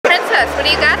us. What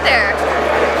do you got there?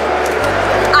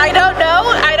 I don't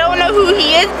know. I don't know who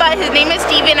he is, but his name is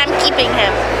Steven. I'm keeping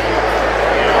him.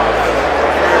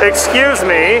 Excuse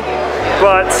me,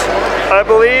 but I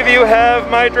believe you have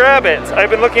my Drabbit. I've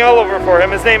been looking all over for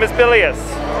him. His name is Billius.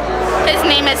 His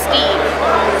name is Steve,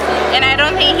 and I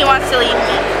don't think he wants to leave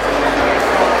me.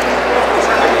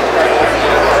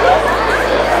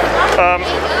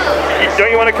 Don't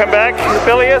you want to come back,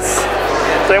 Billius?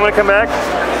 Don't you want to come back?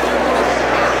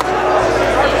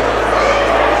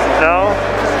 No?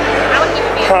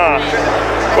 Huh.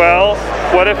 Well,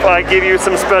 what if I give you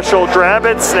some special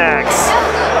Drabbit snacks?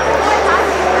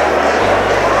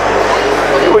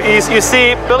 You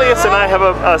see, Billius and I have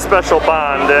a special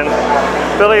bond, and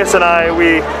Billius and I,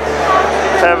 we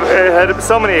have had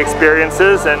so many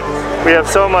experiences, and we have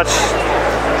so much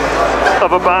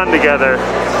of a bond together.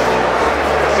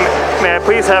 May I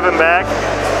please have him back?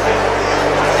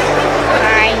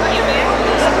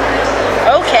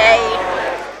 Okay.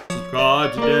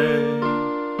 God today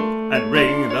and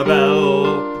ring the bell.